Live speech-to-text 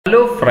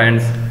Hello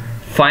friends,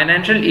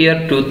 financial year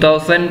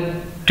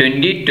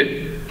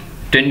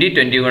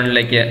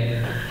 2020-2021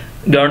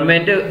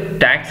 government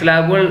tax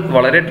ലാബുകൾ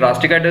വളരെ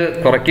ഡ്രാസ്റ്റിക്കായിട്ട്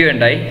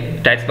കുറയ്ക്കുകയുണ്ടായി,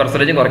 tax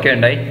percentage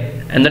കുറയ്ക്കുകയുണ്ടായി.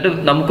 എന്നിട്ട്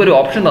നമുക്കൊരു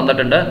ഓപ്ഷൻ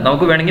തന്നിട്ടുണ്ട്.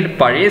 നമുക്ക് വേണമെങ്കിൽ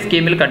പഴയ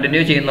സ്കീമിൽ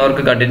കണ്ടിന്യൂ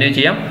ചെയ്യുന്നവർക്ക് കണ്ടിന്യൂ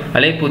ചെയ്യാം,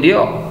 അല്ലെങ്കിൽ പുതിയ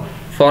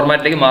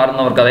ഫോർമാറ്റിലേക്ക്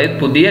മാറുന്നവർക്ക്, അതായത്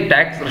പുതിയ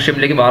ടാക്സ്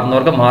റെഷിമിലേക്ക്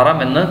മാറുന്നവർക്ക്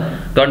മാറാമെന്ന്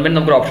ഗവൺമെൻറ്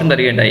നമുക്കൊരു ഓപ്ഷൻ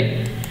തരികയുണ്ടായി.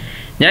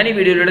 ഞാൻ ഈ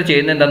വീഡിയോയിലൂടെ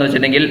ചെയ്യുന്നത് എന്താണെന്ന്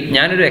വെച്ചിട്ടുണ്ടെങ്കിൽ,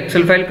 ഞാനൊരു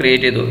എക്സൽ ഫയൽ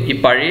ക്രിയേറ്റ് ചെയ്തു. ഈ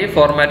പഴയ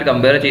ഫോർമാറ്റ്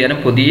കമ്പയർ ചെയ്യാനും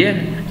പുതിയ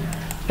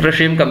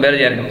റെഷീം കമ്പയർ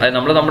ചെയ്യാനും, അത്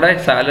നമ്മൾ നമ്മുടെ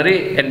സാലറി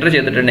എൻ്റർ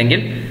ചെയ്തിട്ടുണ്ടെങ്കിൽ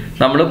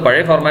നമ്മൾ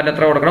പഴയ ഫോർമാറ്റ്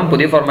എത്ര കൊടുക്കണം,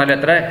 പുതിയ ഫോർമാറ്റ്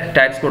എത്ര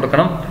ടാക്സ്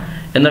കൊടുക്കണം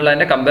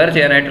എന്നുള്ളതിൻ്റെ കമ്പയർ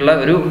ചെയ്യാനായിട്ടുള്ള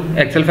ഒരു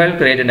എക്സൽ ഫയൽ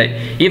ക്രിയേറ്റ് ഉണ്ടായി.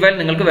 ഈ ഫയൽ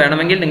നിങ്ങൾക്ക്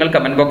വേണമെങ്കിൽ നിങ്ങൾ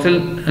കമൻറ്റ് ബോക്സിൽ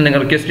നിങ്ങൾ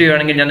റിക്വസ്റ്റ്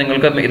ചെയ്യുകയാണെങ്കിൽ ഞാൻ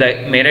നിങ്ങൾക്ക്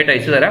മെയിലായിട്ട്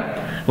അയച്ചു തരാം.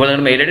 അപ്പോൾ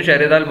നിങ്ങൾ മെയിലായിട്ട്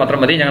ഷെയർ ചെയ്താൽ മാത്രം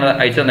മതി, ഞങ്ങൾ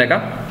അയച്ചു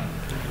തന്നേക്കാം.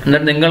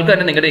 എന്നിട്ട് നിങ്ങൾക്ക്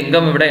തന്നെ നിങ്ങളുടെ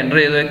ഇൻകം ഇവിടെ എൻ്റർ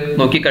ചെയ്ത്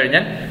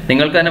നോക്കിക്കഴിഞ്ഞാൽ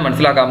നിങ്ങൾക്ക് തന്നെ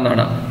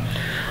മനസ്സിലാക്കാവുന്നതാണ്.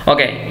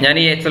 ഓക്കെ, ഞാൻ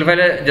ഈ എക്സൽ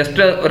ഫയൽ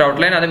ജസ്റ്റ് ഒരു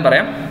ഔട്ട്ലൈൻ ആദ്യം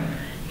പറയാം.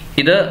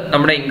 ഇത്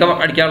നമ്മുടെ ഇൻകം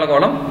അടിക്കാനുള്ള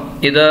കോളം,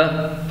 ഇത്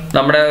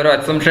നമ്മുടെ ഒരു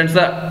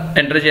എക്സംഷൻസ്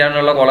എൻ്റർ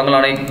ചെയ്യാനുള്ള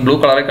കോളങ്ങളാണ് ഈ ബ്ലൂ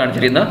കളറിൽ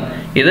കാണിച്ചിരിക്കുന്നത്.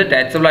 ഇത്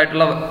ടാക്സബിൾ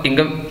ആയിട്ടുള്ള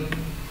ഇൻകം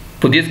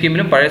പുതിയ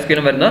സ്കീമിനും പഴയ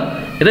സ്കീമിനും വരുന്നത്,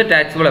 ഇത്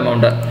ടാക്സബിൾ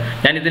എമൗണ്ട്.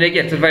 ഞാൻ ഇതിലേക്ക്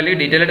എക്സൽ ഫയലിലേക്ക്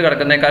ഡീറ്റെയിൽ ആയിട്ട്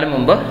കിടക്കുന്നതിനേക്കാളും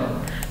മുമ്പ്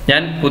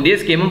ഞാൻ പുതിയ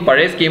സ്കീമും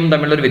പഴയ സ്കീമും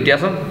തമ്മിലൊരു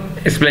വ്യത്യാസം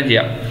എക്സ്പ്ലെയിൻ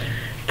ചെയ്യാം.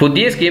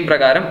 പുതിയ സ്കീം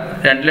പ്രകാരം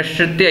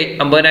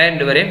 2,50,000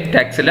 രൂപ വരെയും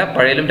ടാക്സ് ഇല്ല,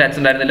 പഴയയിലും ടാക്സ്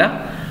ഉണ്ടായിരുന്നില്ല.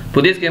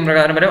 പുതിയ സ്കീം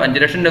പ്രകാരം വരെ 5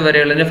 ലക്ഷം രൂപ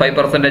വരെയുള്ളതിന്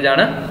 5%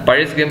 ആണ്,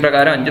 പഴയ സ്കീം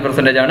പ്രകാരം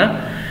 5% ആണ്.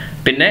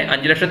 പിന്നെ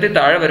 5 ലക്ഷത്തിൽ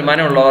താഴെ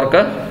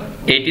വരുമാനമുള്ളവർക്ക്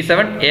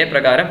 87A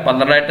പ്രകാരം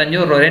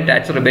 12,500 രൂപ വരെയും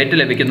ടാക്സ് റിബേറ്റ്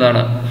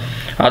ലഭിക്കുന്നതാണ്.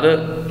 അത്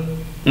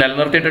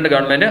നിലനിർത്തിയിട്ടുണ്ട്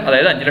ഗവൺമെൻറ്.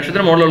 അതായത് 5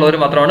 ലക്ഷത്തിന് മുകളിലുള്ളവർ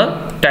മാത്രമാണ്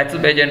ടാക്സ്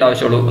പേ ചെയ്യേണ്ട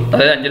ആവശ്യമുള്ളൂ.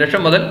 അതായത് 5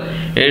 ലക്ഷം മുതൽ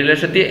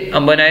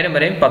 7,50,000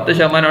 വരെയും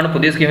 10%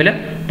 പുതിയ സ്കീമിൽ,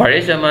 പഴയ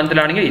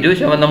ശതമാനത്തിലാണെങ്കിൽ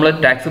 20% നമ്മൾ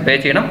ടാക്സ് പേ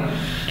ചെയ്യണം.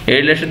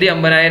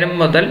 7,50,000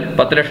 മുതൽ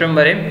 10 ലക്ഷം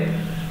വരെയും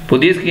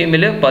പുതിയ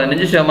സ്കീമിൽ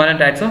 15%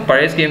 ടാക്സും,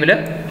 പഴയ സ്കീമിൽ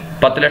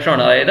 10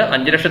 ലക്ഷമാണ്. അതായത്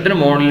 5 ലക്ഷത്തിന്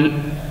മുകളിൽ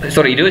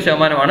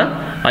 20%ആണ്.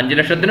 5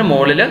 ലക്ഷത്തിന്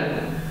മുകളിൽ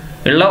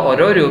ഉള്ള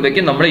ഓരോ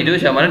രൂപയ്ക്കും നമ്മൾ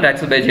 20%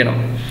 ടാക്സ് പേ ചെയ്യണം.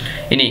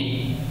 ഇനി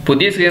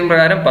പുതിയ സ്കീം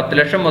പ്രകാരം 10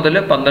 ലക്ഷം മുതൽ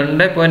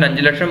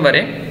 12.5 ലക്ഷം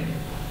വരെ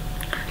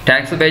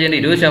ടാക്സ് പേ ചെയ്യേണ്ട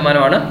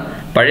 20%ആണ്.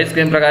 പഴയ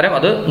സ്കീം പ്രകാരം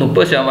അത്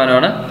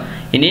 30%ആണ്.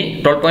 ഇനി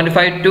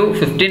 12.5 to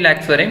 15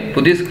 lakhs വരെയും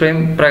പുതിയ സ്കീം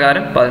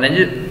പ്രകാരം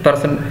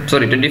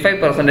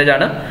 25%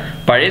 ആണ്.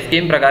 പഴയ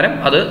സ്കീം പ്രകാരം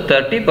അത്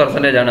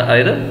 30% ആണ്.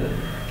 അതായത്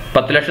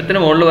 10 ലക്ഷത്തിന്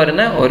മുകളിൽ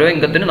വരുന്ന ഓരോ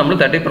ഇൻകത്തിനും നമ്മൾ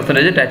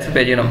 30% ടാക്സ്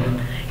പേ ചെയ്യണം.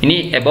 ഇനി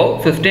എബോവ്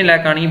 15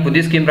 lakh ആണെങ്കിൽ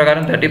പുതിയ സ്കീം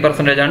പ്രകാരം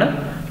 30% ആണ്,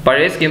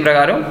 പഴയ സ്കീം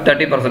പ്രകാരം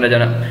 30%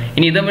 ആണ്.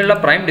 ഇനി ഇത് തമ്മിലുള്ള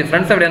പ്രൈം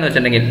ഡിഫറൻസ് എവിടെയാണെന്ന്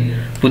വെച്ചിട്ടുണ്ടെങ്കിൽ,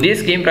 പുതിയ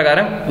സ്കീം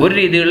പ്രകാരം ഒരു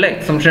രീതിയിലുള്ള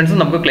എക്സംഷൻസും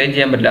നമുക്ക് ക്ലെയിം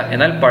ചെയ്യാൻ പറ്റില്ല.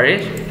 എന്നാൽ പഴയ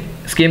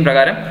സ്കീം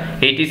പ്രകാരം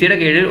ATCയുടെ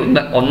കീഴിൽ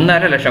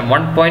 1.5 ലക്ഷം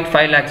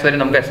 1.5 lakhs വരെ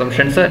നമുക്ക്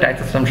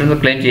ടാക്സ് എക്സംഷൻസ്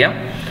ക്ലെയിം ചെയ്യാം.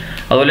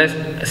 അതുപോലെ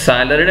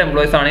സാലറിഡ്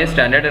എംപ്ലോയീസ് ആണെങ്കിൽ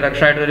സ്റ്റാൻഡേർഡ്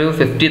ഡിഡക്ഷൻ ആയിട്ട് ഒരു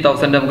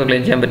 50,000 നമുക്ക്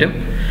ക്ലെയിം ചെയ്യാൻ പറ്റും.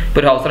 ഇപ്പോൾ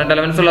ഒരു ഹൗസ് റെന്റ്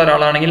അലവൻസ് ഉള്ള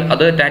ഒരാളാണെങ്കിൽ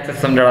അത് ടാക്സ്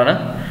എക്സംപ്റ്റഡ് ആണ്.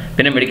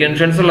 പിന്നെ മെഡിക്കൽ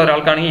ഇൻഷുറൻസ് ഉള്ള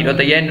ഒരാൾക്കാണെങ്കിൽ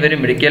 25,000 വരെ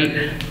മെഡിക്കൽ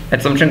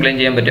എക്സംപ്ഷൻ ക്ലെയിം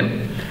ചെയ്യാൻ പറ്റും.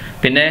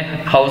 പിന്നെ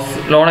ഹൗസ്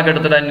ലോണൊക്കെ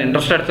എടുത്തിട്ട് അതിന്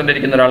ഇൻട്രസ്റ്റ്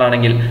അടച്ചുകൊണ്ടിരിക്കുന്ന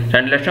ഒരാളാണെങ്കിൽ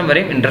 2 ലക്ഷം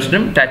വരെയും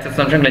ഇൻട്രസ്റ്റിനും ടാക്സ്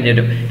എക്സംപ്ഷൻ ക്ലെയിം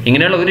ചെയ്യും.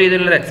 ഇങ്ങനെയുള്ള ഒരു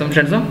രീതിയിലുള്ള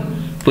എക്സംപ്ഷൻസും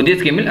പുതിയ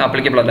സ്കീമിൽ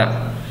ആപ്ലിക്കബിൾ അല്ല.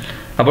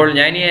 അപ്പോൾ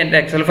ഞാൻ ഈ എൻ്റെ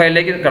എക്സൽ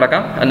ഫയലിലേക്ക്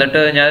കിടക്കാം, എന്നിട്ട്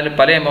ഞാൻ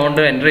പല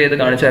എമൗണ്ട് എൻ്റർ ചെയ്ത്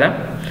കാണിച്ചു തരാം.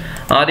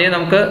 ആദ്യം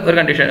നമുക്ക് ഒരു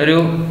കണ്ടീഷൻ, ഒരു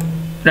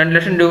 2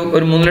 ലക്ഷം രൂപ,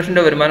 ഒരു 3 ലക്ഷം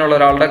രൂപ വരുമാനമുള്ള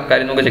ഒരാളുടെ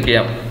കാര്യം നമുക്ക് ചെക്ക്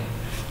ചെയ്യാം.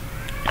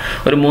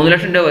 ഒരു 3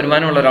 ലക്ഷം രൂപ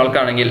വരുമാനമുള്ള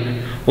ഒരാൾക്കാണെങ്കിൽ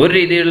ഒരു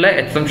രീതിയിലുള്ള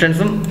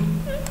എക്സംഷൻസും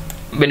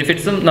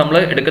ബെനിഫിറ്റ്സും നമ്മൾ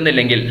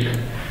എടുക്കുന്നില്ലെങ്കിൽ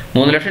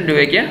 3 ലക്ഷം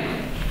രൂപയ്ക്ക്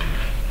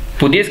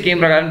പുതിയ സ്കീം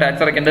പ്രകാരം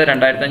ടാക്സ് അടയ്ക്കേണ്ടത്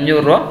 2,500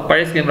 രൂപ,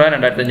 പഴയ സ്കീം പ്രകാരം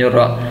 2,500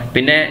 രൂപ.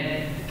 പിന്നെ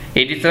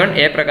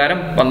 87A പ്രകാരം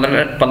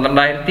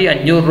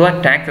 12,500 രൂപ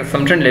ടാക്സ്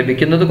എക്സംപ്ഷൻ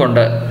ലഭിക്കുന്നത്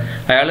കൊണ്ട്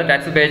അയാൾ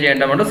ടാക്സ് പേ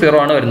ചെയ്യേണ്ട എമൗണ്ട് 0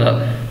 ആണ് വരുന്നത്.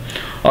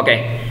 ഓക്കെ,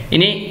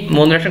 ഇനി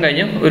 3 ലക്ഷം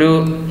കഴിഞ്ഞ്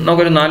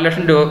നമുക്കൊരു 4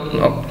 ലക്ഷം രൂപ,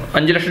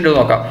 5 ലക്ഷം രൂപ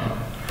നോക്കാം.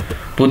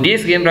 പുതിയ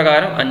സ്കീം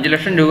പ്രകാരം 5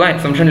 ലക്ഷം രൂപ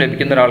എക്സംപ്ഷൻ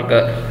ലഭിക്കുന്ന ഒരാൾക്ക്,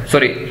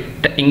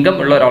 ഇൻകം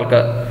ഉള്ള ഒരാൾക്ക്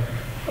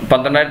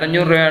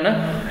 12,500 രൂപയാണ്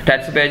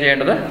ടാക്സ് പേ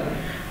ചെയ്യേണ്ടത്.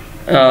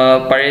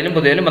 പഴയതിലും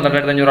പുതിയതിലും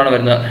 12,500 ആണ്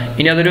വരുന്നത്.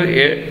 ഇനി അതൊരു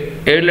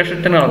 7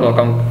 ലക്ഷത്തിന്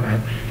നോക്കാം.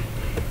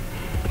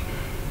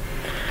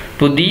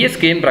 പുതിയ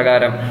സ്കീം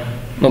പ്രകാരം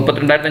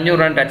 32,500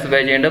 രൂപയാണ് ടാക്സ് പേ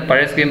ചെയ്യേണ്ടത്.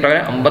 പഴയ സ്കീം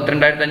പ്രകാരം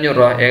 52,500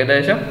 രൂപ,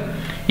 ഏകദേശം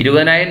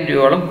 20,000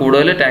 രൂപയോളം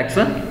കൂടുതൽ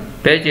ടാക്സ്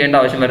പേ ചെയ്യേണ്ട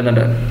ആവശ്യം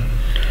വരുന്നുണ്ട്.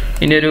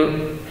 ഇനി ഒരു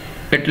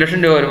 8 ലക്ഷം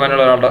രൂപ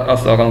വരുമാനമുള്ള ഒരാളുടെ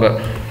അവസ്ഥ നോക്കാം.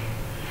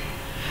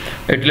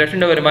 8 ലക്ഷം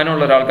രൂപ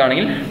വരുമാനമുള്ള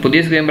ഒരാൾക്കാണെങ്കിൽ പുതിയ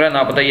സ്കീം പ്രകാരം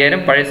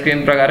 45,000, പഴയ സ്കീം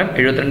പ്രകാരം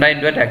 72,000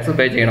 രൂപ ടാക്സ്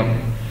പേ ചെയ്യണം.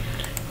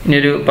 ഇനി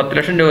ഒരു 10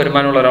 ലക്ഷം രൂപ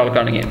വരുമാനമുള്ള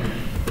ഒരാൾക്കാണെങ്കിൽ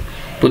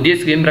പുതിയ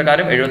സ്കീം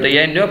പ്രകാരം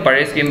 75,000 രൂപ,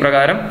 പഴയ സ്കീം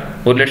പ്രകാരം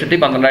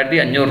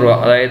 1,12,500 രൂപ,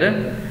 അതായത്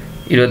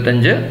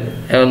 25,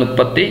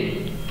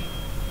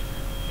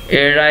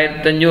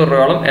 37,500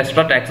 രൂപയോളം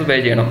എക്സ്ട്രാ ടാക്സ് പേ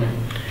ചെയ്യണം.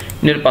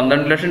 ഇനി ഒരു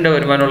 12 ലക്ഷം രൂപ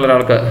വരുമാനമുള്ള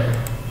ഒരാൾക്ക്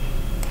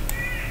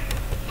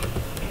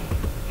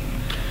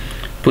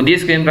പുതിയ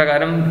സ്കീം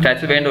പ്രകാരം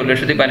ടാക്സ് വേണ്ട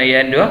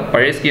 1,15,000 രൂപ,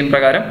 പഴയ സ്കീം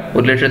പ്രകാരം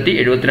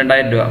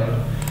 1,72,000 രൂപ.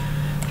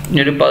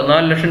 ഇനി ഒരു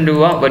 14 ലക്ഷം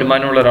രൂപ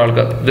വരുമാനമുള്ള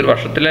ഒരാൾക്ക്, ഇതൊരു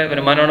വർഷത്തിലെ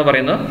വരുമാനമാണ്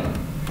പറയുന്നത്.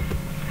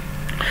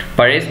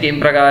 പഴയ സ്കീം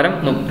പ്രകാരം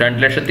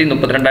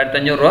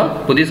 2,32,500 രൂപ,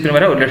 പുതിയ സ്കീം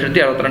വരെ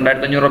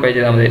 1,62,500 രൂപ പേ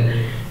ചെയ്താൽ മതി.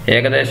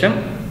 ഏകദേശം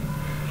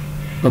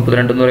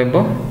 32 എന്ന്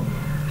പറയുമ്പോൾ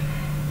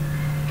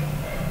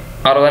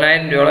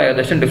 60,000 രൂപയോളം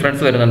ഏകദേശം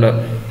ഡിഫറൻസ് വരുന്നുണ്ട്.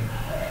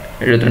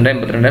 72,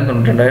 82,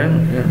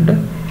 92,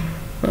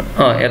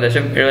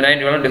 ഏകദേശം 70,000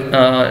 രൂപയോളം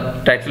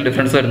ടാക്സിൽ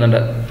ഡിഫറൻസ്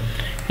വരുന്നുണ്ട്.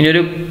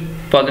 ഇനിയൊരു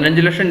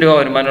 15 ലക്ഷം രൂപ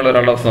വരുമാനമുള്ള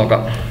ഒരാളുടെ അവസ്ഥ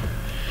നോക്കാം.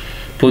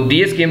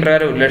 പുതിയ സ്കീം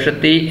പ്രകാരം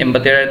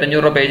 1,87,500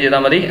 രൂപ പേ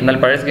ചെയ്താൽ മതി. എന്നാൽ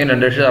പഴയ സ്കീം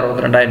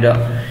 2,62,000 രൂപ.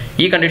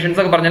 ഈ കണ്ടീഷൻസ്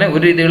ഒക്കെ പറഞ്ഞാൽ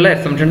ഒരു രീതിയിലുള്ള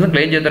എക്സംഷൻസ്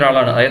ക്ലെയിം ചെയ്ത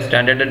ഒരാളാണ്. അതായത്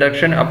സ്റ്റാൻഡേർഡ്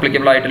ഡിഡക്ഷൻ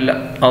അപ്ലിക്കബിൾ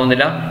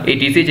ആവുന്നില്ല,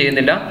 ATC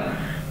ചെയ്യുന്നില്ല,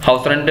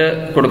 ഹൗസ് റെന്റ്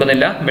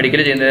കൊടുക്കുന്നില്ല,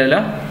 മെഡിക്കൽ ചെയ്യുന്നില്ല,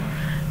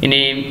 ഇനി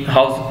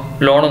ഹൗസ്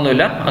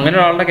ലോണൊന്നുമില്ല. അങ്ങനെ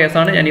ഒരാളുടെ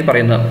കേസാണ് ഞാൻ ഈ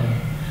പറയുന്നത്.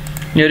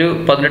 ഇനി ഒരു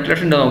 18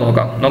 ലക്ഷം രൂപ നമുക്ക്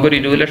നോക്കാം. നമുക്കൊരു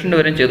 20 ലക്ഷം രൂപ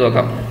വരെയും ചെയ്ത്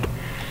നോക്കാം.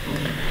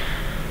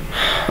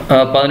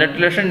 18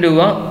 ലക്ഷം രൂപ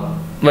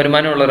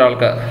വരുമാനമുള്ള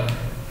ഒരാൾക്ക്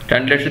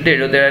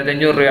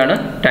 2,77,500 രൂപയാണ്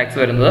ടാക്സ്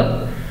വരുന്നത്.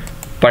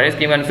 പഴയ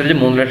സ്കീം അനുസരിച്ച്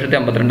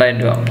 3,52,000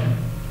 രൂപ.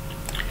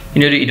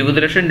 ഇനി ഒരു 20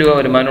 ലക്ഷം രൂപ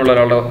വരുമാനമുള്ള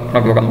ഒരാളുടെ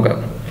നോക്കാം നമുക്ക്.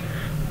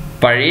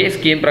 പഴയ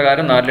സ്കീം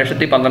പ്രകാരം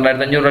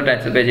 4,12,500 രൂപ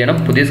ടാക്സ് പേ ചെയ്യണം.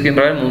 പുതിയ സ്കീം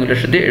പ്രകാരം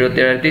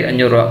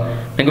 3,77,500 രൂപ.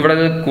 നിങ്ങൾക്ക്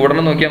ഇവിടെ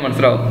കൂടണം നോക്കിയാൽ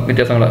മനസ്സിലാവും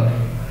വ്യത്യാസങ്ങൾ.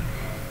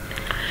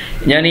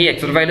 ഞാൻ ഈ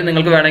എക്സൽ ഫയൽ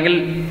നിങ്ങൾക്ക് വേണമെങ്കിൽ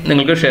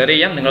നിങ്ങൾക്ക് ഷെയർ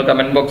ചെയ്യാം. നിങ്ങൾ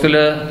കമൻറ്റ് ബോക്സിൽ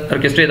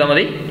റിക്വസ്റ്റ് ചെയ്താൽ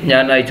മതി,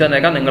 ഞാൻ അയച്ചു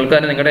തന്നേക്കാം. നിങ്ങൾക്ക്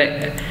തന്നെ നിങ്ങളുടെ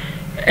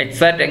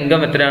എക്സാക്റ്റ്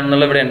ഇൻകം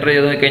എത്രയാണെന്നുള്ള ഇവിടെ എൻ്റർ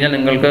ചെയ്ത് കഴിഞ്ഞാൽ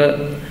നിങ്ങൾക്ക്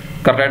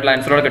കറക്റ്റായിട്ടുള്ള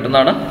ആൻസറോടെ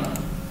കിട്ടുന്നതാണ്.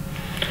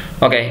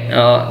 ഓക്കെ,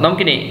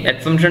 നമുക്കിനി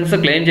എക്സംഷൻസ്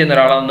ക്ലെയിം ചെയ്യുന്ന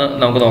ഒരാളാണെന്ന്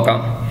നമുക്ക് നോക്കാം.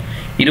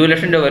 20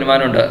 ലക്ഷം രൂപ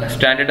വരുമാനമുണ്ട്.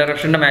 സ്റ്റാൻഡേർഡ്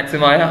ഡയറക്ഷൻ്റെ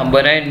മാക്സിമമായ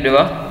 50,000 രൂപ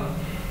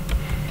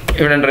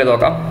ഇവിടെ എൻ്റർ ചെയ്ത്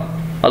നോക്കാം.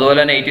 അതുപോലെ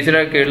തന്നെ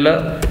ATCയുടെ കീഴിൽ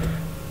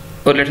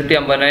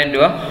 1,50,000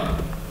 രൂപ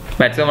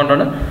മാക്സിമം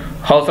ഫണ്ടാണ്.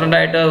 ഹൗസ്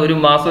റെൻ്റായിട്ട് ഒരു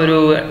മാസം ഒരു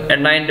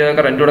 8,000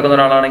 രൂപയൊക്കെ റെൻറ്റ് കൊടുക്കുന്ന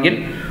ഒരാളാണെങ്കിൽ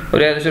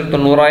ഒരു ഏകദേശം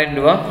 90,000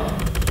 രൂപ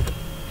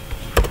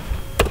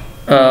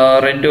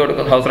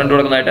ഹൗസ് റെൻറ്റ്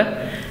കൊടുക്കുന്നതായിട്ട്.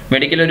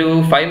 മെഡിക്കൽ ഒരു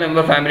 5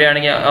 മെമ്പർ ഫാമിലി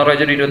ആണെങ്കിൽ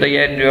ആവറേജ് ഒരു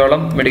 25,000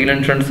 രൂപയോളം മെഡിക്കൽ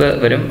ഇൻഷുറൻസ്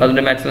വരും.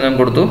 അതിൻ്റെ മാക്സിമം ഞാൻ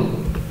കൊടുത്തു.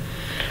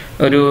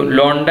 ഒരു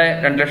ലോണിൻ്റെ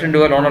 2 ലക്ഷം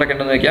രൂപ ലോൺ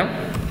അടയ്ക്കേണ്ടെന്ന് വയ്ക്കാം,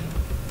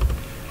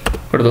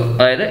 കൊടുത്തു.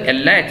 അതായത്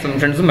എല്ലാ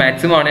എക്സംഷൻസും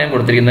മാക്സിമം ആണ് ഞാൻ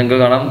കൊടുത്തിരിക്കുന്നത്.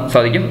 നിങ്ങൾക്ക് കാണാൻ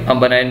സാധിക്കും.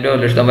 50,000 രൂപ,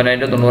 1,50,000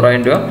 രൂപ,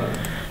 90,000 രൂപ.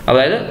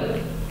 അതായത്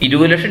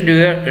 20 ലക്ഷം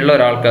രൂപ ഉള്ള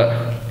ഒരാൾക്ക്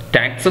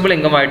ടാക്സബിൾ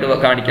ഇൻകം ആയിട്ട്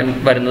കാണിക്കാൻ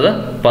വരുന്നത്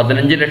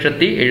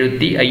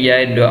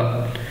 15,75,000 രൂപ.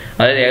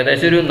 അതായത്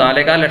ഏകദേശം ഒരു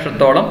 4,4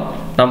 ലക്ഷത്തോളം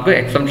നമുക്ക്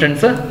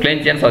എക്സംഷൻസ് ക്ലെയിം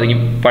ചെയ്യാൻ സാധിക്കും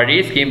പഴയ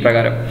സ്കീം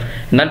പ്രകാരം.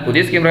 എന്നാൽ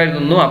പുതിയ സ്കീം പ്രകാരം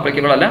ഇതൊന്നും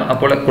ആപ്ലിക്കബിൾ അല്ല.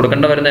 അപ്പോൾ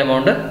കൊടുക്കേണ്ട വരുന്ന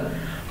എമൗണ്ട്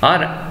ആ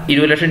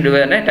 20 ലക്ഷം രൂപ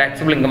തന്നെ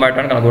ടാക്സബിൾ ഇൻകം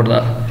ആയിട്ടാണ് കണക്ക്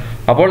കൊടുക്കുന്നത്.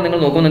 അപ്പോൾ നിങ്ങൾ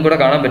നോക്കുമ്പോൾ നിങ്ങൾക്ക് ഇവിടെ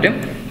കാണാൻ പറ്റും,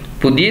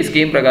 പുതിയ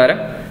സ്കീം പ്രകാരം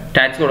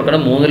ടാക്സ്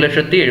കൊടുക്കുന്നത്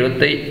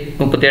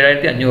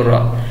 3,37,500 രൂപ.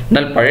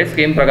 എന്നാൽ പഴയ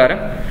സ്കീം പ്രകാരം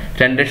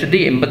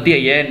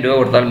 2,85,000 രൂപ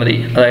കൊടുത്താൽ മതി.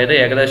 അതായത്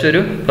ഏകദേശം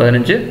ഒരു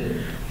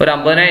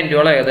 50,000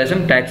 രൂപ ഏകദേശം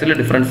ടാക്സിൽ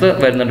ഡിഫറൻസ്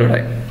വരുന്നുണ്ട് ഇവിടെ.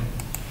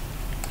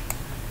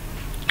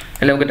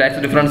 അല്ല, നമുക്ക് ടാക്സ്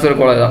ഡിഫറൻസ് ഒരു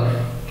കോൾ ചെയ്താം.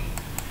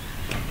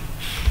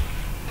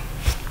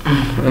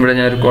 ഇവിടെ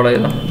ഞാനൊരു കോൾ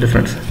ചെയ്താം.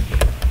 ഡിഫറൻസ്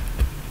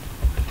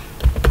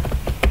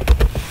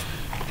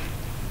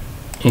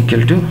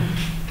ഈക്വൽ ടു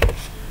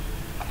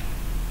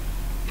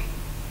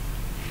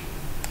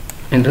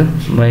ഇത്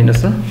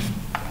മൈനസ്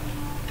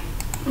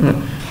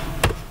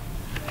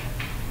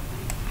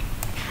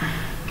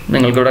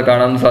നിങ്ങൾക്കിവിടെ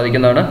കാണാൻ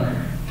സാധിക്കുന്നതാണ്.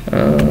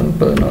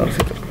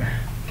 16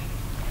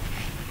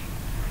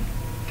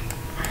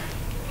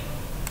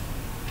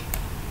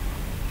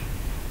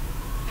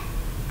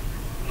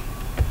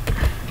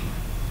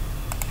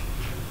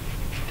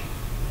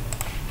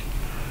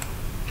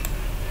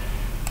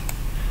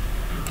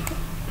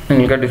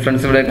 നിങ്ങൾക്ക്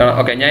ഡിഫറൻസ് ഇവിടെ കാണാം.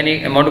 ഓക്കെ, ഞാൻ ഈ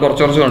എമൗണ്ട്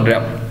കുറച്ച്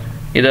കൊണ്ടുവരാം.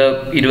 ഇത്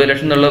 20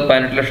 ലക്ഷം എന്നുള്ളത്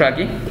 18 ലക്ഷം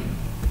ആക്കി.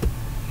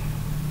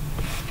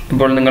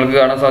 ഇപ്പോൾ നിങ്ങൾക്ക്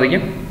കാണാൻ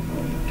സാധിക്കും.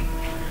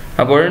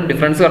 അപ്പോഴും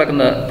ഡിഫറൻസ്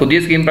കിടക്കുന്നത് പുതിയ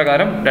സ്കീം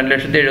പ്രകാരം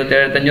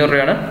 2,77,500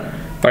 രൂപയാണ്.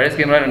 പഴയ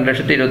സ്കീം പ്രകാരം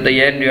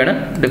 2,25,000 രൂപയാണ്.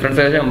 ഡിഫറൻസ്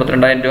ഏകദേശം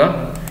 52,000 രൂപ.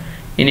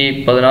 ഇനി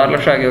 16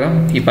 ലക്ഷം ആക്കി വെക്കാം.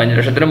 ഈ 5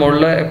 ലക്ഷത്തിന്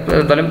മുകളിൽ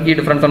എന്തായാലും ഈ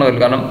ഡിഫറൻസ് ആണ്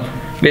വരുന്നത്. കാരണം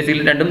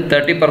ബേസിക്കലി രണ്ടും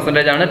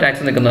 30% ആണ്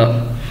ടാക്സ് നിൽക്കുന്നത്.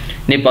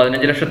 ഇനി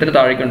 15 ലക്ഷത്തിന്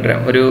താഴേക്ക്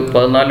കൊണ്ടുവരാം. ഒരു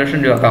 14 ലക്ഷം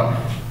രൂപ ആക്കാം.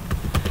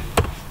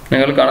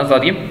 നിങ്ങൾ കാണാൻ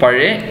സാധിക്കും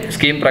പഴയ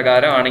സ്കീം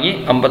പ്രകാരം ആണെങ്കിൽ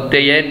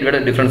 55,000 രൂപയുടെ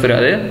ഡിഫറൻസ് വരും.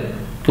 അതായത്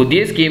പുതിയ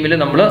സ്കീമിൽ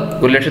നമ്മൾ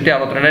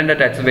 1,62,000 രൂപ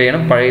ടാക്സ് പേ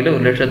ചെയ്യണം. പഴയയിൽ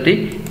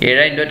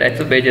 1,07,000 രൂപ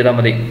ടാക്സ് പേ ചെയ്താൽ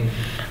മതി.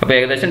 അപ്പോൾ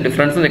ഏകദേശം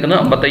ഡിഫറൻസ് നിൽക്കുന്നത്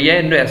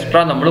 55,000 രൂപ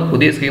എക്സ്ട്രാ നമ്മൾ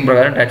പുതിയ സ്കീം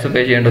പ്രകാരം ടാക്സ്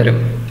പേ ചെയ്യേണ്ടി വരും.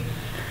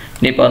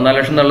 ഇനി 14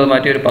 ലക്ഷം എന്നുള്ളത്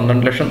മാറ്റി ഒരു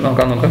 12 ലക്ഷം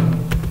നോക്കാം നമുക്ക്.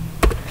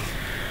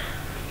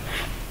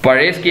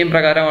 പഴയ സ്കീം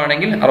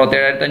പ്രകാരമാണെങ്കിൽ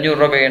 67,500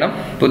 രൂപ പേ ചെയ്യണം.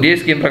 പുതിയ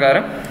സ്കീം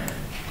പ്രകാരം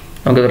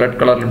നമുക്ക് റെഡ്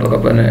കളറിൽ നോക്കാം.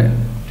 അപ്പോൾ തന്നെ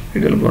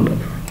എളുപ്പമുണ്ട്.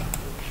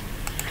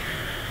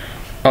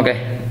 ഓക്കെ,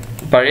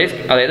 പഴയ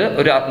അതായത്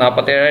ഒരു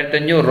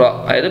 47,500 രൂപ,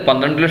 അതായത്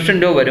 12 ലക്ഷം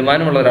രൂപ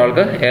വരുമാനമുള്ള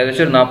ഒരാൾക്ക്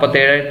ഏകദേശം ഒരു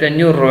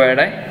 47,500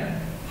 രൂപയുടെ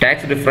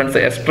ടാക്സ് ഡിഫറൻസ്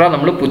എക്സ്ട്രാ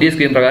നമ്മൾ പുതിയ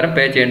സ്കീം പ്രകാരം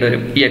പേ ചെയ്യേണ്ടി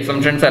വരും. ഈ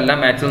എക്സംഷൻസ് എല്ലാം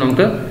മാക്സിമം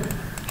നമുക്ക്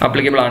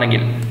ആപ്ലിക്കബിൾ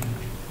ആണെങ്കിൽ.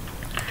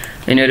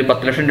 ഇനി ഒരു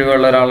 10 ലക്ഷം രൂപ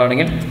ഉള്ള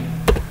ഒരാളാണെങ്കിൽ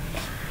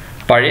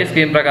പഴയ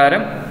സ്കീം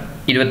പ്രകാരം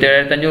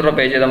 27,500 രൂപ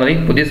പേ ചെയ്താൽ മതി.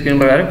 പുതിയ സ്കീം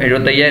പ്രകാരം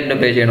 75,000 രൂപ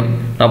പേ ചെയ്യണം.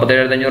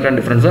 47,500 രൂപ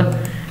ഡിഫറൻസ്.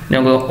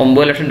 നമുക്ക്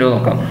 9 ലക്ഷം രൂപ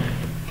നോക്കാം.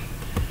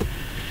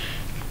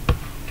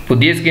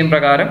 പുതിയ സ്കീം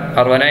പ്രകാരം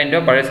 60,000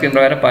 രൂപ, പഴയ സ്കീം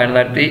പ്രകാരം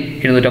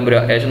 11,250 രൂപ,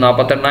 ഏകദേശം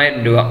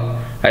 48,000 രൂപ.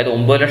 അതായത്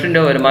 9 ലക്ഷം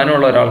രൂപ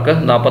വരുമാനമുള്ള ഒരാൾക്ക്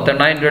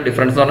 48,000 രൂപ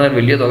ഡിഫറൻസ് എന്ന് പറഞ്ഞാൽ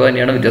വലിയ തുക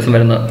തന്നെയാണ് വ്യത്യാസം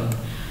വരുന്നത്.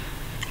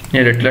 ഇനി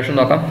 8 ലക്ഷം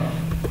നോക്കാം.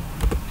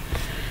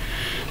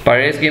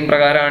 പഴയ സ്കീം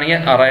പ്രകാരമാണെങ്കിൽ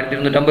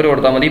 6,250 രൂപ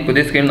കൊടുത്താൽ മതി.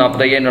 പുതിയ സ്കീം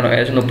 45,000 രൂപ,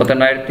 ഏകദേശം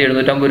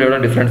 38,750 രൂപയുടെ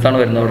ഡിഫറൻസ് ആണ്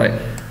വരുന്നത് ഇവിടെ.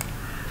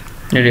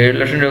 ഇനി 7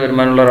 ലക്ഷം രൂപ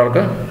വരുമാനമുള്ള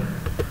ഒരാൾക്ക്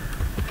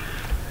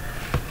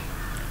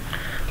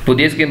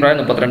പുതിയ സ്കീം പ്രകാരം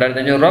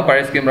 32,500 രൂപ,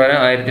 പഴയ സ്കീം പ്രകാരം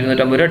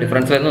 1,250 രൂപ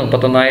ഡിഫറൻസ് വരുന്നത്,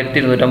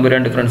 31,250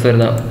 രൂപ ഡിഫറൻസ്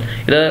വരുന്നത്.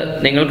 ഇത്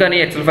നിങ്ങൾക്ക് തന്നെ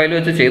ഈ എക്സൽ ഫയൽ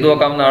വെച്ച് ചെയ്തു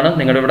നോക്കാവുന്നതാണ്.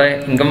 നിങ്ങളുടെ ഇവിടെ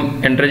ഇൻകം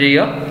എൻ്റർ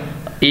ചെയ്യുക,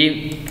 ഈ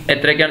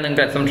എത്രയൊക്കെയാണ്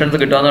നിങ്ങൾക്ക് എക്സംഷൻസ്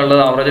കിട്ടുക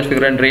എന്നുള്ളത് ആവറേജ്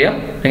ഫിഗർ എൻ്റർ ചെയ്യുക,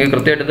 നിങ്ങൾക്ക്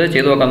കൃത്യമായിട്ട് ഇത്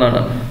ചെയ്തു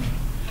നോക്കാവുന്നതാണ്.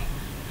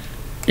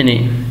 ഇനി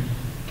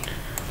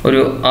ഒരു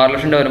 6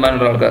 ലക്ഷം രൂപ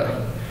വരുമാനമുള്ള ആൾക്ക്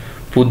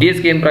പുതിയ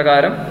സ്കീം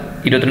പ്രകാരം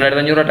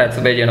 22,500 രൂപ ടാക്സ്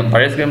പേ ചെയ്യണം.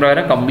 പഴയ സ്കീം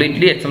പ്രകാരം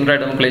കംപ്ലീറ്റ്ലി എക്സംപ്റ്റഡ്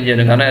ആയിട്ട് നമുക്ക് ക്ലെയിം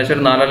ചെയ്യണം. കാരണം ഏകദേശം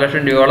ഒരു 4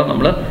 ലക്ഷം രൂപയോളം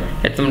നമ്മൾ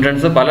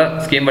എക്സംഷൻസ് പല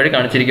സ്കീം വഴി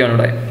കാണിച്ചിരിക്കുകയാണ്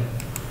ഇവിടെ.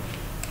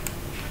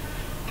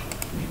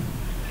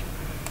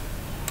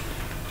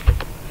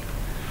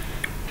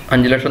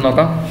 5 ലക്ഷം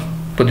നോക്കാം.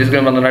 പുതിയ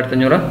സ്കീം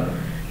 12,500.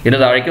 ഇതിന്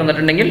താഴേക്ക്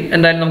വന്നിട്ടുണ്ടെങ്കിൽ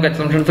എന്തായാലും നമുക്ക്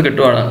എക്സംഷൻസ്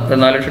കിട്ടുവാണ്.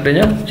 4 ലക്ഷം ഇട്ട്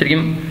കഴിഞ്ഞാൽ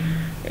ശരിക്കും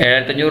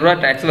 7,500 രൂപ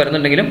ടാക്സ്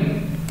വരുന്നുണ്ടെങ്കിലും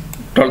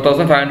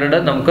 12,500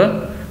 നമുക്ക്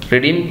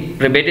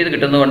റിബേറ്റ് ചെയ്ത്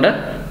കിട്ടുന്നതുകൊണ്ട്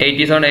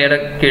 87A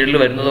കീഴിൽ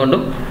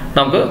വരുന്നതുകൊണ്ടും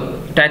നമുക്ക്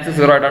ടാക്സ്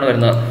 0 ആയിട്ടാണ്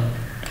വരുന്നത്.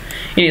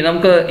 ഇനി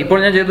നമുക്ക് ഇപ്പോൾ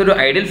ഞാൻ ചെയ്തൊരു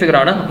ഐഡിയൽ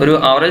ഫിഗറാണ്, ഒരു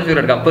ആവറേജ് ഫിഗർ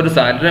എടുക്കാം. അപ്പോൾ ഒരു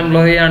സാലറി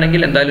എംപ്ലോയി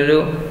ആണെങ്കിൽ എന്തായാലും ഒരു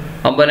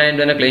 50,000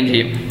 രൂപ ക്ലെയിം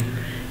ചെയ്യും.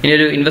 ഇനി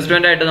ഒരു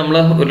ഇൻവെസ്റ്റ്മെൻ്റ് ആയിട്ട് നമ്മൾ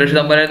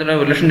 1,50,000 രൂപ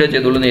 1 ലക്ഷം രൂപ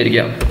ചെയ്തോളൂ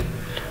എന്നിരിക്കാം.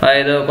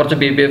 അതായത് കുറച്ച്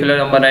PPF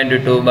 50,000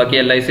 ഇട്ടു, ബാക്കി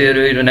LIC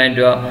ഒരു 20,000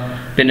 രൂപ,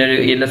 പിന്നെ ഒരു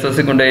LSS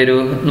കൊണ്ടുപോയി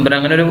പിന്നെ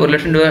അങ്ങനെ ഒരു 1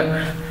 ലക്ഷം രൂപ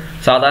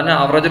സാധാരണ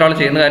ആവറേജ് ഒരാൾ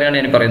ചെയ്യുന്ന കാര്യമാണ്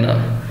ഞാൻ പറയുന്നത്.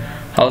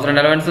 ഹൗസ്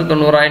റെൻ്റ് അലവൻസ്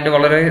 90,000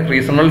 വളരെ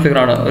റീസണബിൾ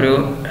ഫിഗറാണ്. ഒരു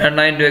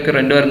 8,000 രൂപയ്ക്ക്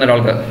റെൻറ്റ് വരുന്ന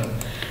ഒരാൾക്ക്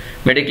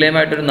മെഡിക്ലെയിം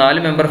ആയിട്ടൊരു 4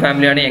 മെമ്പർ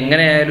ഫാമിലിയാണ്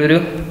എങ്ങനെയായാലും ഒരു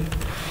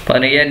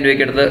 15,000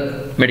 രൂപയ്ക്ക് അടുത്ത്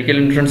മെഡിക്കൽ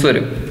ഇൻഷുറൻസ്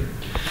വരും.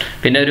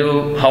 പിന്നെ ഒരു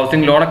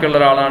ഹൗസിംഗ് ലോണൊക്കെ ഉള്ള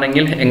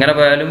ഒരാളാണെങ്കിൽ എങ്ങനെ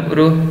പോയാലും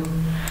ഒരു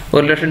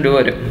 1 ലക്ഷം രൂപ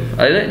വരും.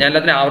 അതായത് ഞാൻ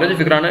എല്ലാത്തിനും ആവറേജ്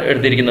ഫിഗറാണ്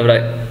എടുത്തിരിക്കുന്നത് ഇവിടെ.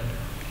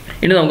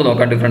 ഇനി നമുക്ക്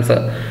നോക്കാം ഡിഫറൻസ്.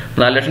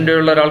 4 ലക്ഷം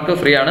രൂപയുള്ള ഒരാൾക്ക്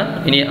ഫ്രീ ആണ്.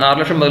 ഇനി 6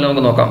 ലക്ഷം മുതൽ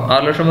നമുക്ക് നോക്കാം.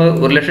 6 ലക്ഷം മുതൽ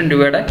 1 ലക്ഷം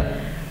രൂപയുടെ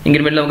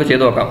ഇൻക്രിമെൻറ്റിൽ നമുക്ക്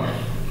ചെയ്ത് നോക്കാം.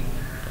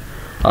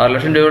 6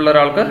 ലക്ഷം രൂപയുള്ള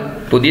ഒരാൾക്ക്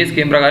പുതിയ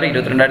സ്കീം പ്രകാരം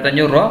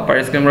 22,500 രൂപ,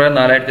 പഴയ സ്കീം പ്രകാരം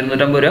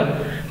 4,250 രൂപ,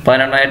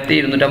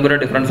 18,250 രൂപ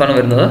ഡിഫറൻസ് ആണ്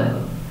വരുന്നത്.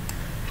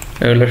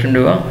 7 ലക്ഷം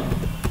രൂപ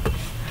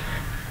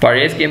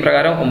പഴയ സ്കീം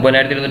പ്രകാരം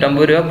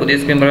 9,250 രൂപ, പുതിയ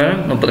സ്കീം പ്രകാരം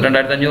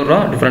 32,500 രൂപ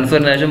ഡിഫറൻസ്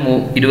വരുന്ന ശേഷം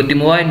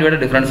 23,000 രൂപയുടെ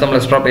ഡിഫറൻസ് നമ്മൾ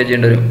എക്സ്ട്രാ പേ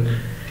ചെയ്യേണ്ടി വരും.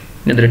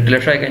 ഇനി ഇത് 8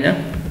 ലക്ഷം ആയിക്കഴിഞ്ഞാൽ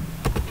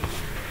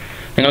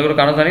നിങ്ങൾക്ക്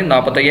കാണാൻ സാധിക്കും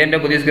 45,000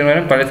 രൂപ പുതിയ സ്കീം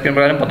പ്രകാരം, പഴയ സ്കീം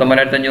പ്രകാരം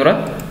 19,500,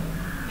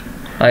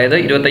 അതായത്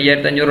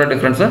 25,500 രൂപ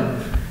ഡിഫറൻസ്.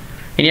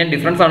 ഇനി ഞാൻ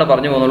ഡിഫറൻസ് ആണ്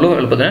പറഞ്ഞു പോകുന്നുള്ളൂ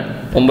എളുപ്പത്തിന്.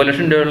 9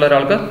 ലക്ഷം രൂപയുള്ള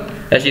ഒരാൾക്ക്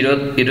ഏകദേശം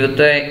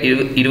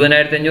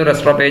 20,500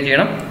 എക്സ്ട്രാ പേ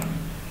ചെയ്യണം.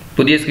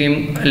 പുതിയ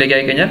സ്കീമിലേക്ക്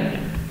ആയിക്കഴിഞ്ഞാൽ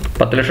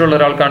 10 ലക്ഷം ഉള്ള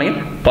ഒരാൾക്കാണെങ്കിൽ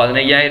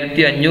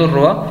 15,500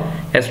 രൂപ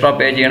എക്സ്ട്രാ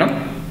പേ ചെയ്യണം.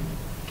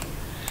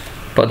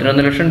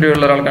 11 ലക്ഷം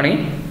രൂപയുള്ള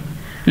ഒരാൾക്കാണെങ്കിൽ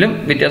ഇതിലും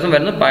വ്യത്യാസം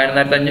വരുന്നത്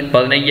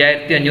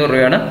 15,500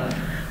 രൂപയാണ്.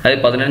 അത്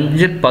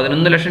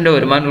 11 ലക്ഷം രൂപ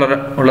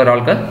വരുമാനമുള്ള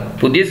ഒരാൾക്ക്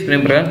പുതിയ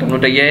സ്കീം പ്രകാരം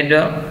 95,000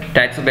 രൂപ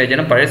ടാക്സ് പേ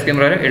ചെയ്യണം. പഴയ സ്കീം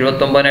പ്രകാരം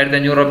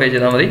 79,500 രൂപ പേ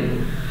ചെയ്താൽ മതി.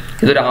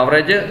 ഇതൊരു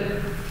ആവറേജ്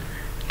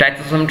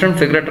ടാക്സ് എക്സംപ്ഷൻ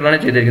ഫിഗർ ഇട്ടാണ്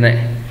ചെയ്തിരിക്കുന്നത്.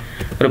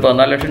 ഒരു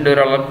 14 ലക്ഷം രൂപ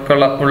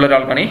ഉള്ള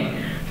ഒരാൾക്കാണെങ്കിൽ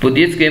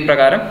പുതിയ സ്കീം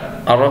പ്രകാരം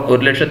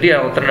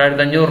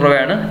 1,62,500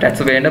 രൂപയാണ്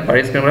ടാക്സ് പേ ചെയ്യേണ്ടത്.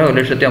 പഴയ സ്കീം പ്രകാരം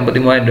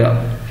 1,53,000 രൂപ.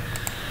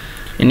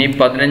 ഇനി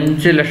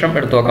 15 ലക്ഷം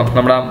എടുത്തു നോക്കാം.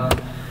 നമ്മുടെ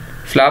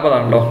സ്ലാബ്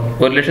അതാണല്ലോ.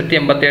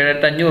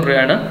 1,87,500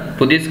 രൂപയാണ്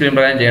പുതിയ സ്കീം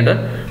പ്രകാരം ചെയ്യേണ്ടത്.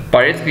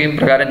 പഴയ സ്കീം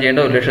പ്രകാരം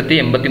ചെയ്യേണ്ടത്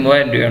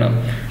 1,83,000 രൂപയാണ്.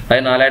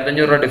 അതായത്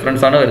 4,500 രൂപ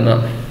ഡിഫറൻസ് ആണ്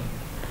വരുന്നത്.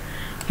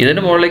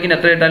 ഇതിന് മുകളിലേക്ക്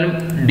എത്ര ഇട്ടാലും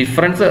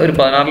ഡിഫറൻസ് ഒരു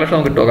 16 ലക്ഷം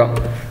നമുക്ക് ഇട്ട് നോക്കാം.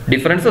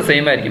 ഡിഫറൻസ്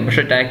സെയിം ആയിരിക്കും,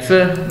 പക്ഷേ ടാക്സ്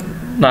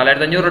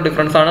 4,500 രൂപ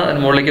ഡിഫറൻസ് ആണ് അതിന്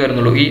മുകളിലേക്ക്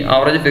വരുന്നുള്ളൂ. ഈ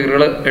ആവറേജ്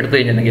ഫിഗറുകൾ എടുത്തു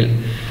കഴിഞ്ഞിട്ടുണ്ടെങ്കിൽ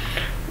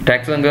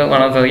ടാക്സ് നിങ്ങൾക്ക്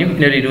കാണാൻ സാധിക്കും.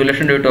 ഇനി ഒരു 20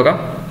 ലക്ഷം രൂപ ഇട്ട് നോക്കാം.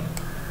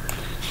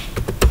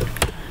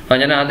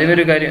 ഞാൻ ആദ്യമേ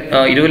ഒരു കാര്യം,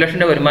 20 ലക്ഷം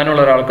രൂപ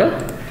വരുമാനമുള്ള ഒരാൾക്ക്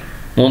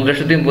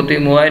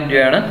 3,33,000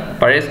 രൂപയാണ്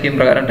പഴയ സ്കീം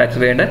പ്രകാരം ടാക്സ്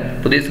ചെയ്യേണ്ടത്.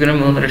 പുതിയ സ്കീമിന്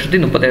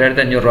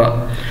 3,37,500 രൂപ.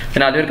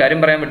 ഞാൻ ആദ്യം ഒരു കാര്യം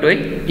പറയാൻ പറ്റുപോയി.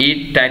 ഈ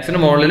ടാക്സിന്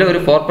മുകളിൽ ഒരു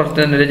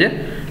 4%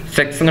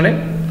 സെക്സുകളെ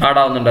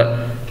ആഡാവുന്നുണ്ട്.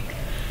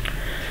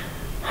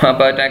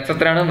 അപ്പോൾ ടാക്സ്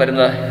എത്രയാണ്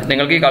വരുന്നത്?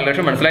 നിങ്ങൾക്ക് ഈ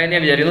കാൽക്കുലേഷൻ മനസ്സിലായെന്ന്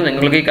ഞാൻ വിചാരിക്കുന്നു.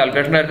 നിങ്ങൾക്ക് ഈ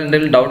കാൽക്കുലേഷൻ്റെ കാര്യത്തിൽ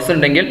എന്തെങ്കിലും ഡൗട്ട്സ്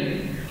ഉണ്ടെങ്കിൽ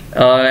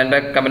എൻ്റെ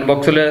കമൻറ്റ്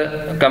ബോക്സിൽ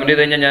കമൻറ്റ്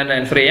ചെയ്ത് കഴിഞ്ഞാൽ ഞാൻ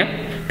ആൻസർ ചെയ്യാം.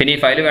 പിന്നെ ഈ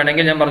ഫയൽ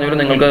വേണമെങ്കിൽ ഞാൻ പറഞ്ഞോളൂ,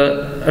 നിങ്ങൾക്ക്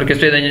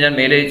റിക്വസ്റ്റ് ചെയ്ത് കഴിഞ്ഞാൽ ഞാൻ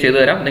മെയിൽ ചെയ്ത്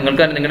തരാം.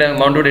 നിങ്ങൾക്ക് തന്നെ നിങ്ങളുടെ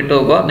എമൗണ്ട് കൂടി ഇട്ട്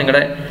നോക്കുക.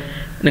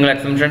 നിങ്ങൾ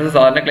എക്സംഷൻസ്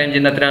സാധാരണ ക്ലെയിം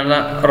ചെയ്യുന്ന എത്രയാണെന്ന്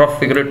റഫ്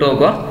ഫിഗർ ഇട്ട്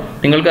നോക്കുക.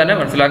 നിങ്ങൾക്ക് തന്നെ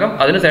മനസ്സിലാക്കാം.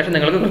 അതിനുശേഷം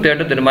നിങ്ങൾക്ക്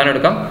കൃത്യമായിട്ട് തീരുമാനം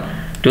എടുക്കാം.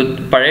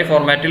 പഴയ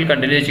ഫോർമാറ്റിൽ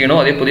കണ്ടിന്യൂ ചെയ്യണോ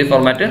അതേ പുതിയ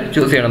ഫോർമാറ്റ്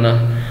ചൂസ് ചെയ്യണമെന്ന്.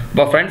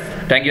 അപ്പോൾ ഫ്രണ്ട്സ്,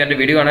 താങ്ക് യു. എൻ്റെ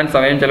വീഡിയോ കാണാൻ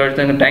സമയം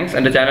ചിലവഴിച്ചതിന് താങ്ക്സ്.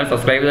 എൻ്റെ ചാനൽ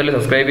സബ്സ്ക്രൈബ്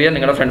ചെയ്യുക.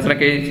 നിങ്ങളുടെ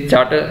ഫ്രണ്ട്സിനൊക്കെ ഈ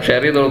ചാർട്ട്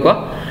ഷെയർ ചെയ്ത് കൊടുക്കുക.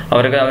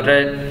 അവർക്ക് അവരുടെ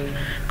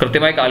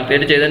കൃത്യമായി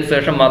കാൽക്കുലേറ്റ് ചെയ്തതിന്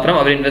ശേഷം മാത്രം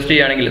അവർ ഇൻവെസ്റ്റ്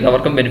ചെയ്യുകയാണെങ്കിൽ ഇത്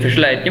അവർക്കും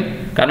ബെനിഫിഷ്യൽ ആയിരിക്കും.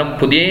 കാരണം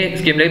പുതിയ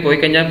സ്കീമിലേക്ക് പോയി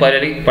കഴിഞ്ഞാൽ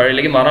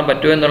പഴയലേക്ക് മാറാൻ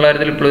പറ്റുമോ എന്നുള്ള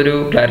കാര്യത്തിൽ ഇപ്പോഴൊരു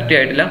ക്ലാരിറ്റി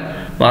ആയിട്ടില്ല.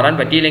 മാറാൻ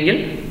പറ്റിയില്ലെങ്കിൽ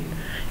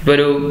ഇപ്പോൾ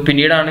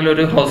പിന്നീടാണെങ്കിലും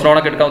ഒരു ഹൗസ്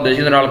ലോണൊക്കെ എടുക്കാൻ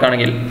ഉദ്ദേശിക്കുന്ന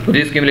ഒരാൾക്കാണെങ്കിൽ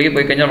പുതിയ സ്കീമിലേക്ക്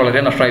പോയി കഴിഞ്ഞാൽ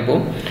വളരെ നഷ്ടമായി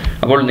പോകും.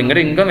 അപ്പോൾ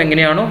നിങ്ങളുടെ ഇൻകം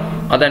എങ്ങനെയാണോ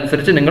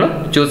അതനുസരിച്ച് നിങ്ങൾ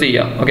ചൂസ്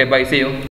ചെയ്യുക. Okay, by, see you.